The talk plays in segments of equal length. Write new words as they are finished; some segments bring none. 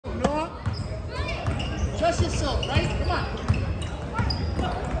Trust yourself, right? Come on.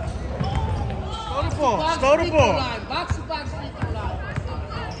 Slow the ball. Slow the ball. Box to box free throw line.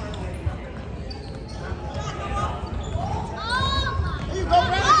 Here you go,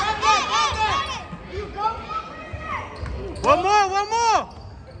 Brandon. Here you go. One more. One more.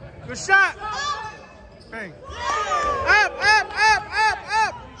 Good shot. Bang. Up, up, up, up,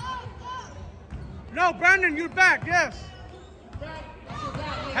 up. No, Brandon, you're back. Yes.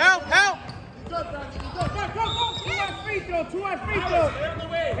 Help, help. Go, go, go. 2-on free throw, 2-on free throw.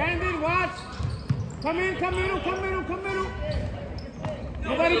 Brandon, watch. Come in, come middle, come middle, come middle.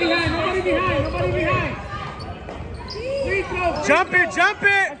 Nobody behind, nobody behind, nobody behind. Free throw. Jump it, jump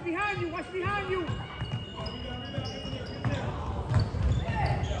it. What's behind you? What's behind you?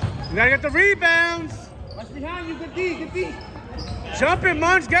 You gotta get the rebounds. What's behind you? Good D, good D. Jump it,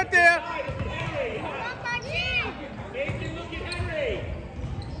 Munch, get there.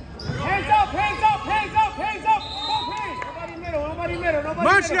 Hands up, hands up, hands up, hands up. Both hands. Nobody middle, nobody middle, nobody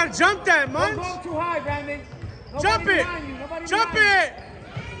Munch, you middle. gotta jump that, Munch. Don't go too high, Brandon. Nobody Jump it. Jump it.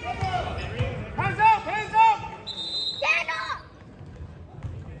 Hands up, hands up. Stand up.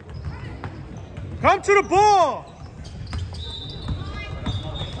 Come to the ball.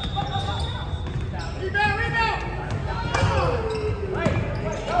 Rebound, rebound.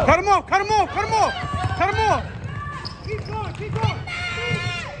 Cut him off, cut him off, cut him off. Cut him off. Keep going, keep going.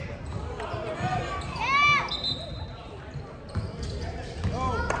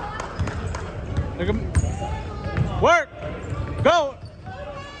 Look at him. Work. Go.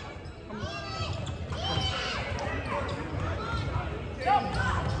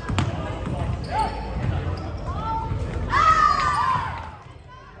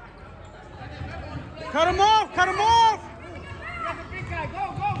 Cut him off, cut him off. You got the big guy. Go,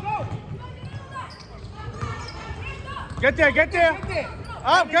 go, go. Get there, get there. Get there.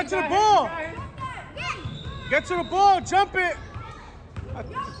 Up, get to the ball. Get to the ball, jump it.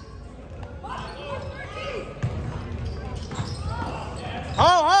 Ho,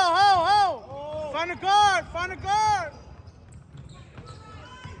 ho, ho, ho. Find a guard, find a guard.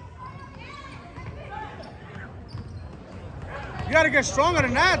 You gotta get stronger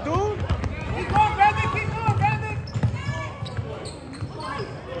than that, dude. Keep going, Brandon. Keep going, Brandon.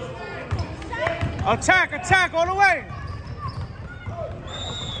 Attack, attack all the way.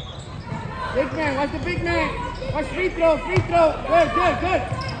 Big man, watch the big man. Watch free throw, free throw. Good, good, good.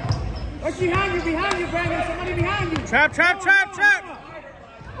 What's behind you, Brandon? Somebody behind you. Trap, trap, trap, trap.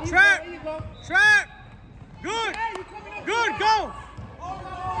 Trap, There you go. trap. Good, Hey, you coming up good, to go.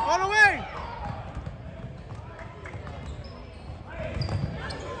 All the way.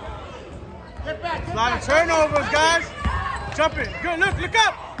 Get back, A get lot back. of turnovers, guys. Jump it. Good, look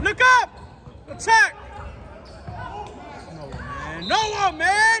up, look up. Attack. No one,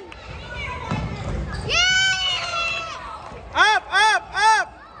 man. Up, up, up.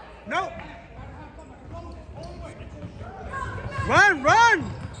 No. Run,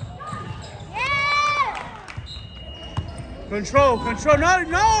 run. Control, control. No,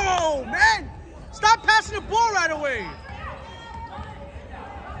 no, man. Stop passing the ball right away.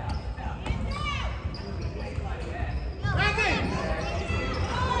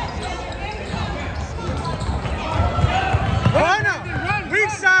 Run. Weak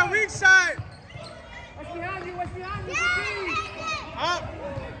side, weak side. What's behind you? What's behind you? Up.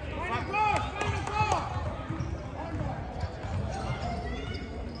 Find the ball, find the ball.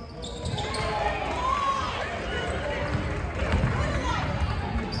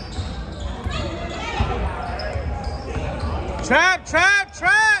 Trap, trap,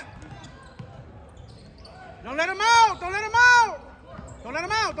 trap. Don't let him out. Don't let him out. Don't let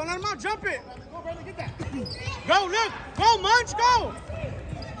him out. Don't let him out. Jump it. Go, Brandon, get that. Go, look. Go, Munch, go.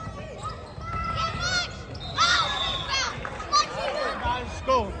 Let's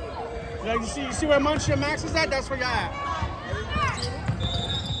go. Now, you see where Munch and Max is at? That's where y'all at.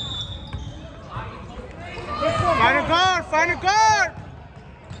 Find a guard. Find a guard.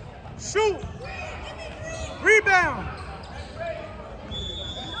 Shoot. Rebound.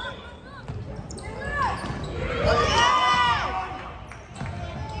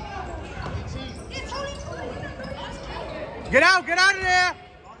 Get out of there.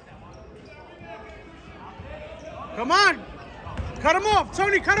 Come on. Cut him off.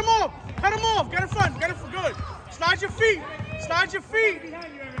 Tony, cut him off. Cut him off. Get in front. Get in front. Good. Slide your feet. Slide your feet.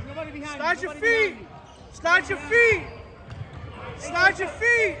 Behind you, Eric. Nobody behind you. Slide your Nobody feet. behind you. Slide your feet. Slide your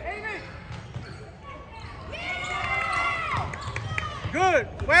feet. Amen. Good.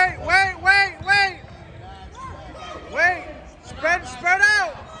 Wait, wait, wait, wait. Wait. Spread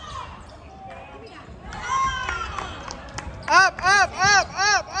out. Up, up, up,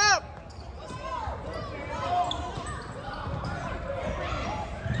 up, up.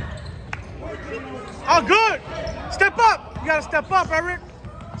 You gotta step up, Eric.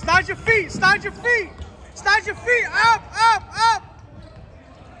 Slide your feet, slide your feet. Slide your feet, up, up, up.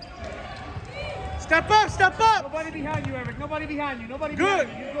 Step up, step up. Nobody behind you, Eric. Nobody behind you. Nobody Good.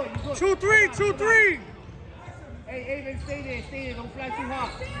 behind you. You're good, you're good. 2-3, 2-3. Hey, Aven, stay there, stay there. Don't fly too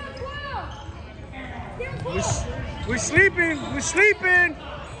hard. We're sleeping, we're sleeping.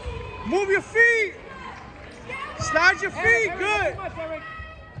 Move your feet. Slide your feet, Eric, good. Much, Eric.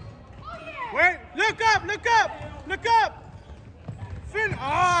 Wait, look up, look up, look up. Finn,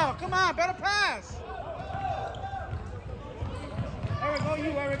 oh, come on, better pass. Eric, go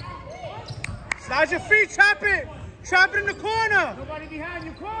you, Eric. Slide your feet, trap it. Trap it in the corner. Nobody behind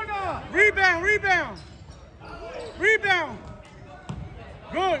you, corner. Rebound, rebound. Rebound.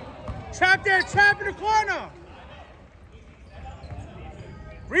 Good. Trap there, trap in the corner.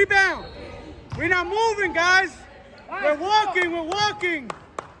 Rebound. We're not moving, guys. We're walking, we're walking.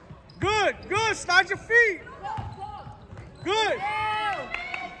 Good, good. Slide your feet. Good.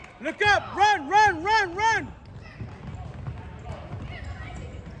 Look up. Run, run, run, run.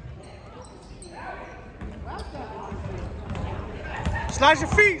 Slide your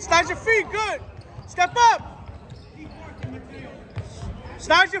feet. Slide your feet. Good. Step up.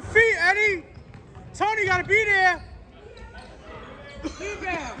 Slide your feet, Eddie. Tony, you got to be there.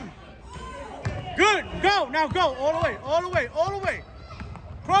 Good. Go. Now go. All the way. All the way. All the way.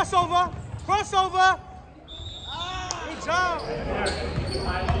 Crossover. Crossover. Good job. Good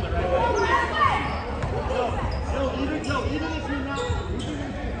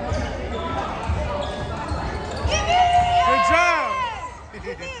job.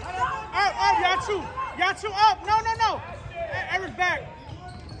 Up, up, y'all two. Y'all two up. No, no, no. Eric back.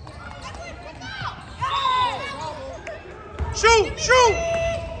 Shoot, shoot.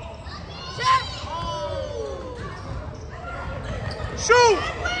 Shoot.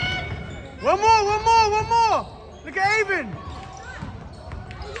 One more, one more, one more. Look at Aven.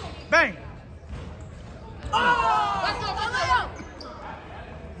 Bang.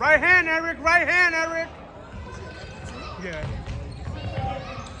 Right hand, Eric. Right hand, Eric. Yeah.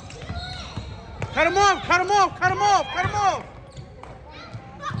 Cut him off, cut him off, cut him off, cut him off.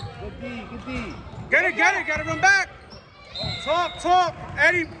 Good D, good D. Get it, gotta run back. Talk, talk.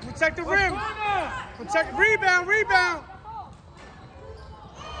 Eddie, protect the rim. Protect, rebound, rebound.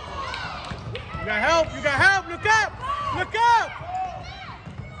 You got help, you got help. Look up, look up.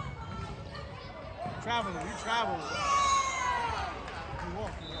 Traveling, you travel. You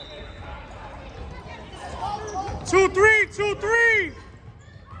walk, you walk. 2-3, 2-3.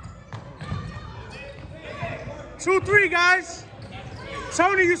 2-3, guys.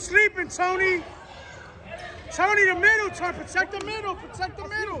 Tony, you sleeping, Tony. Tony, the middle. Protect the middle. Protect the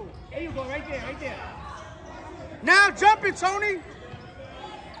middle. There you go, right there, right there. Now jump it, Tony.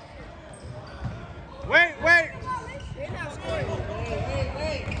 Wait, wait. They're not scoring.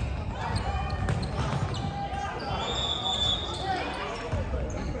 Wait.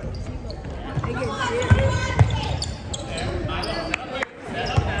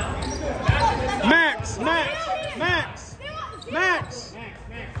 Max, Max, Max, Max.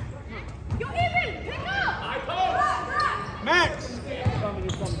 You even pick up. Max.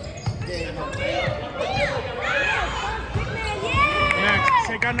 Max,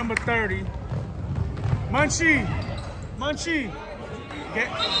 take out number 30. Munchie, Munchie. Get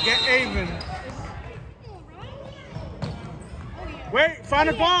Aven. Wait, find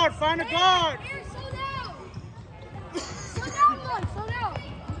a guard, find a guard.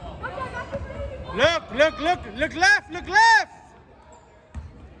 Look left, look left.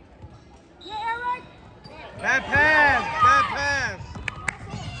 Yeah, Eric. Bad pass, bad pass.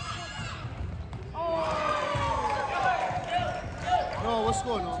 No, what's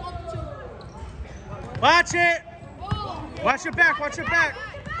going on? Watch it. Watch your back, watch your back.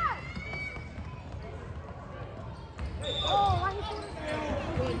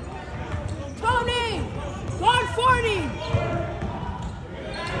 Tony, 140.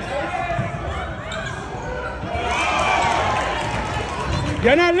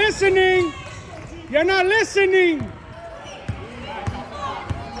 You're not listening. You're not listening.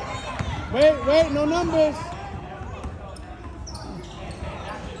 Wait, no numbers.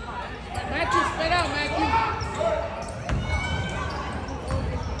 Matthew, spread out, Matthew.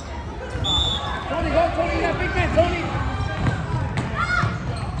 Tony, go, Tony, that big man, Tony.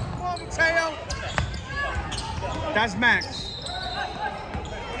 Come on, Mateo. That's Max.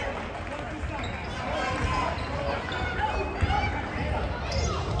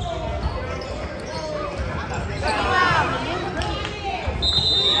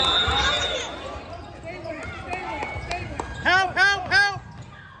 Help, help, help.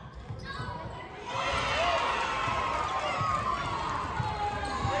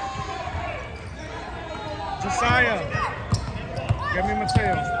 Give me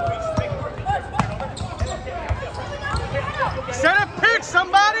Mateo. Set a pick,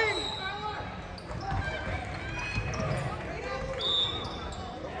 somebody.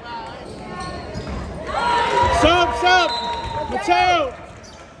 Sub. Mateo.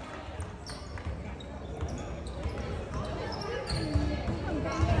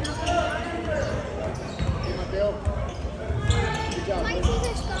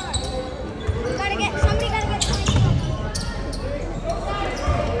 Somebody gotta get something.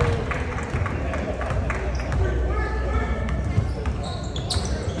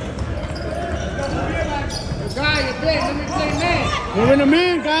 Guy, you're big. Let me say man. Moving them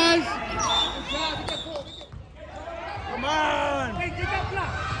in, guys. Good job. Get that ball. Come on. Hey, get that block.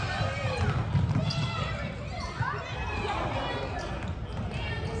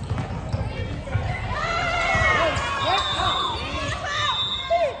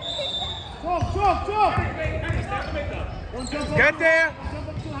 Talk. Don't jump up. Get there. Don't jump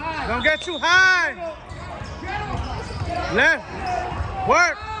up too high. Don't get too high. Left.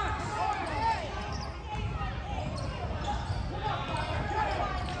 Work.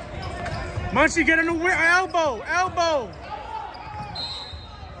 Munchie, get in the elbow.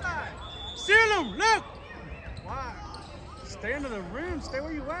 Seal him. Look. Why? Stay under the rim. Stay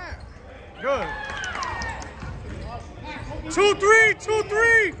where you at. Good. 2-3.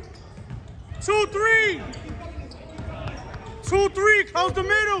 2-3. Close the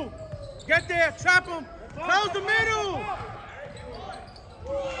middle. Get there. Trap him. Close the middle.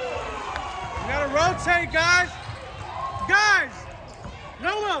 You gotta rotate, guys.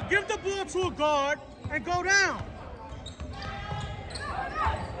 Noel, give the ball to a guard and go down.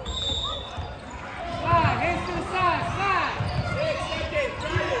 Slide. Hands to the side.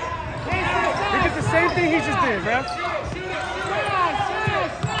 Hands to the side. He did the same thing he just did, bro.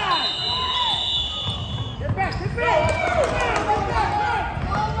 Slide. Get back.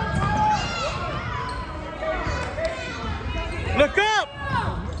 Look up.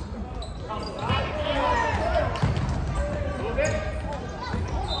 Move it.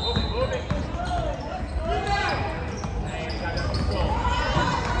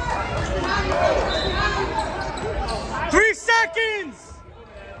 3 seconds.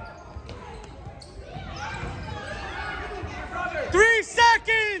 3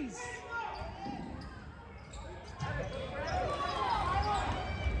 seconds.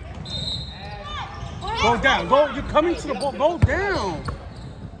 Go down. You're coming to the ball. Go down.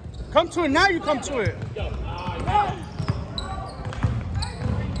 Come to it now. You come to it.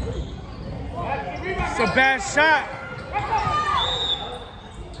 It's a bad shot.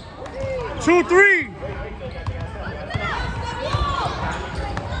 2-3.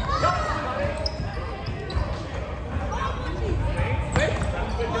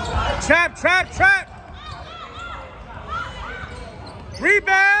 Trap.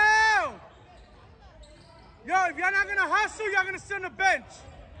 Rebound. Yo, if y'all not gonna hustle, y'all gonna sit on the bench.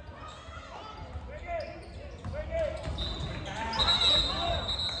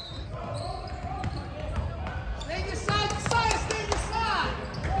 Stay inside.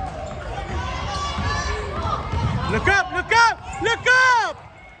 Look up.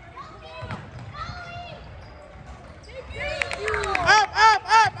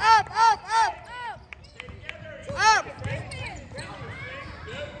 Up.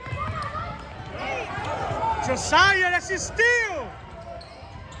 Josiah, that's his steal.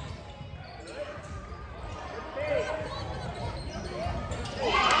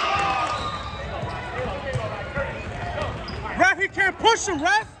 Ref, he can't push him,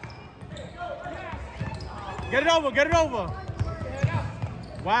 ref. Get it over.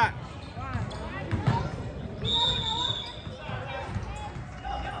 Why?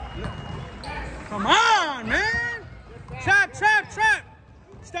 Come on, man. Trap.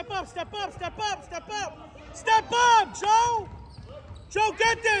 Step up, Joe. Joe,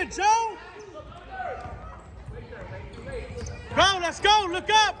 get there, Joe. Go, let's go. Look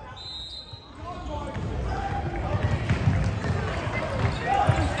up.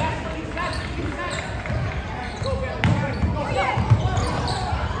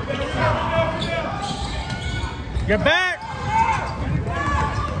 Get back.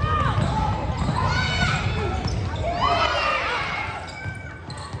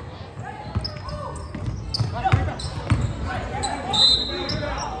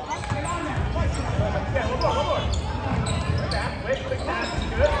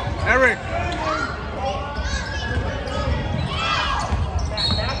 Eric.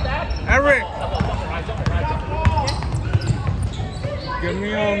 Give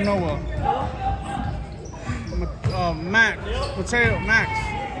me Noah. Max. Mateo, get Max.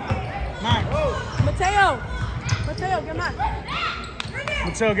 Mateo, get Max.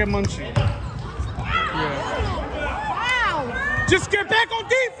 Until I get munchy. Yeah. Wow. Just get back on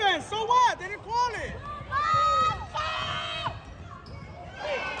defense. So what? They didn't call it.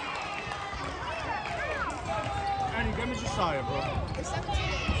 Annie, get me Josiah, bro.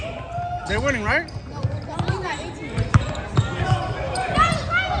 They're winning, right?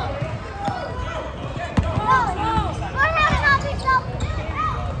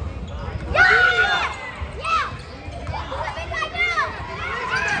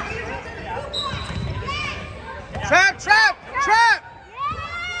 Trap, trap, trap!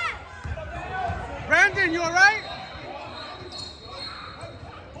 Brandon, you all right?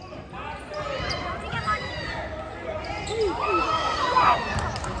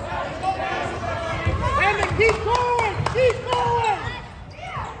 Brandon, keep going! Keep going!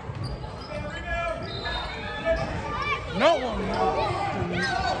 No one.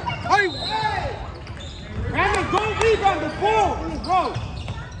 Hey! Brandon, go rebound the ball! Go!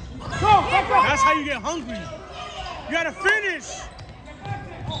 Go! That's how you get hungry. You gotta finish.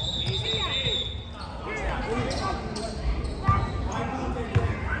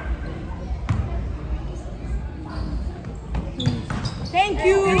 Thank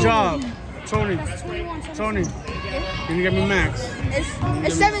you. Good job, Tony. That's 21. Tony, can you get me max?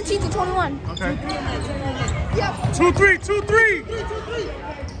 It's 17 to 21. Okay. Yep. 2-3, 2-3.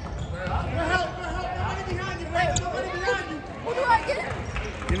 Who do I get?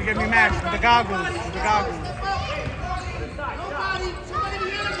 Can you get me max with the goggles? With the goggles.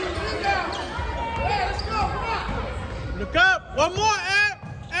 Look up. One more, Ed.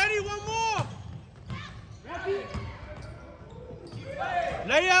 Eddie, one more.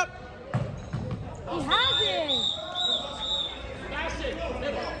 Lay up. He has it.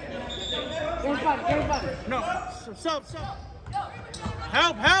 No. Stop.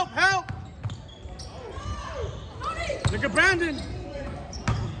 Help, help, help. Look at Brandon.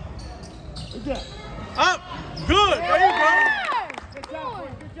 Up. Good. There you go. Good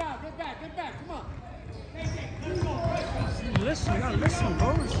job. Get back. Come on. Listen, you gotta listen,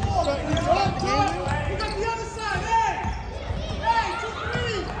 bro. You got the other side. Hey,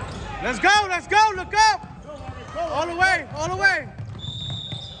 2-3. Let's go. Look up. All the way.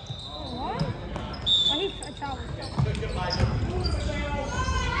 What? I need a towel.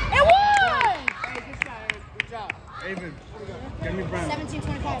 It won! Hey, good job. Aven, get me Brandon.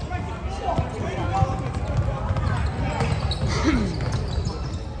 17-25.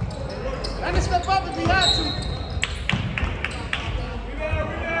 Brandon, step up if you have to.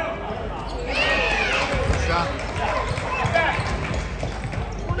 Shot. Get back.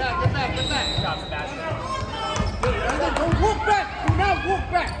 Brandon, don't walk back. Do not walk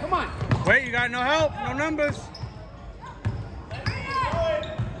back. Come on. Wait, you got no help, no numbers.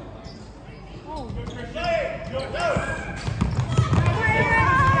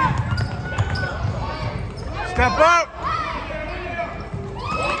 Step up.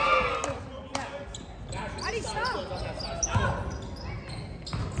 How do you stop?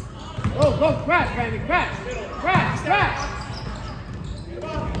 Go, crash, Brandon, crash.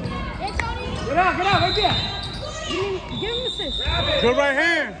 Hey, Tony. Get out, right there. Give him assist. Good right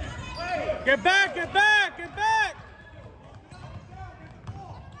hand. Get back.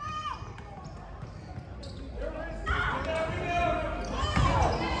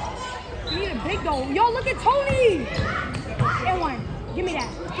 You need a big goal. Yo, look at Tony. And one. Give me that.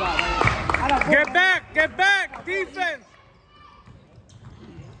 Get back. Defense.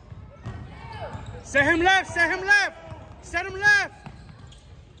 Set him left.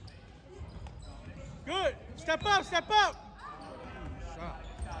 Good. Step up.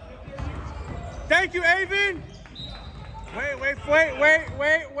 Thank you, Aven. Wait. Hey,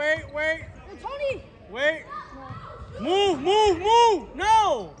 Tony. Wait. Move.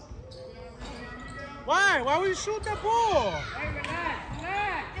 No. Why would you shoot that ball? Hey, relax.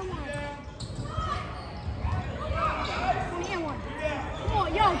 And one. And one. Come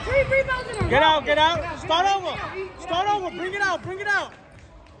on, yo, 3 rebounds in a row. Get out. Start over. Bring it out.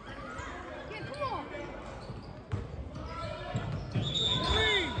 Yeah, come on.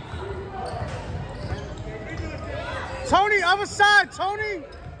 Tony, other side, Tony.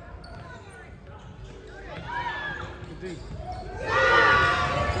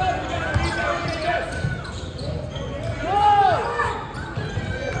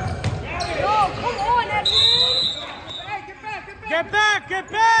 Come on, Evan. Hey, Get back.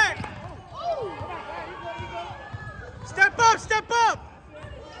 Step up.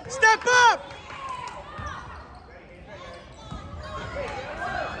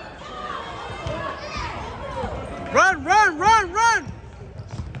 Run.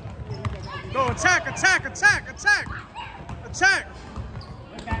 Go, attack.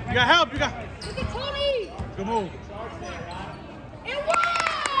 You got help. You got. Look at Tony. Good move. And one.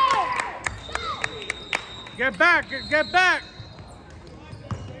 Get back. Get back.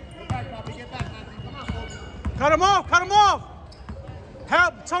 Cut him off. Cut him off.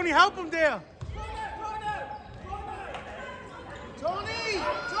 Help. Tony, help him there. Tony,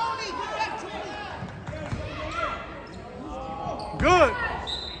 get back, Tony. Good.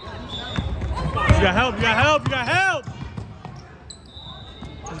 You got help. You got help. You got help.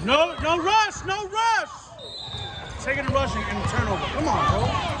 No rush. No rush. Taking the rushing and turnover. Come on, bro.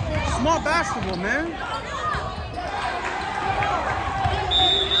 Smart basketball, man.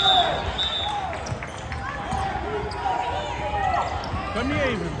 Come here,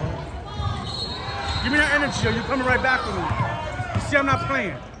 even, bro. Give me that energy, or you're coming right back with me. You see, I'm not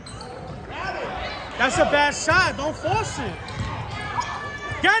playing. That's a bad shot. Don't force it.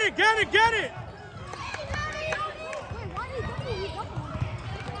 Get it, get it, get it.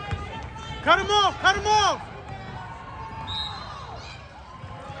 Cut him off, cut him off.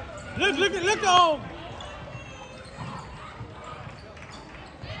 Look at home.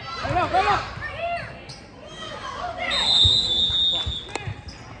 Get up.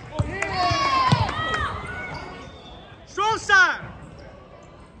 Strong side.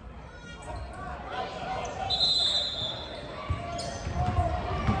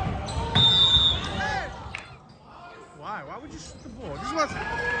 Why would you shoot the ball? This is what, see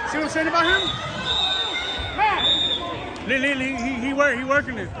what I'm saying about him? He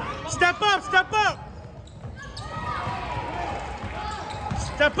working it. Step up. Step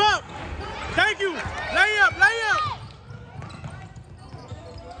up. Thank you. Lay up.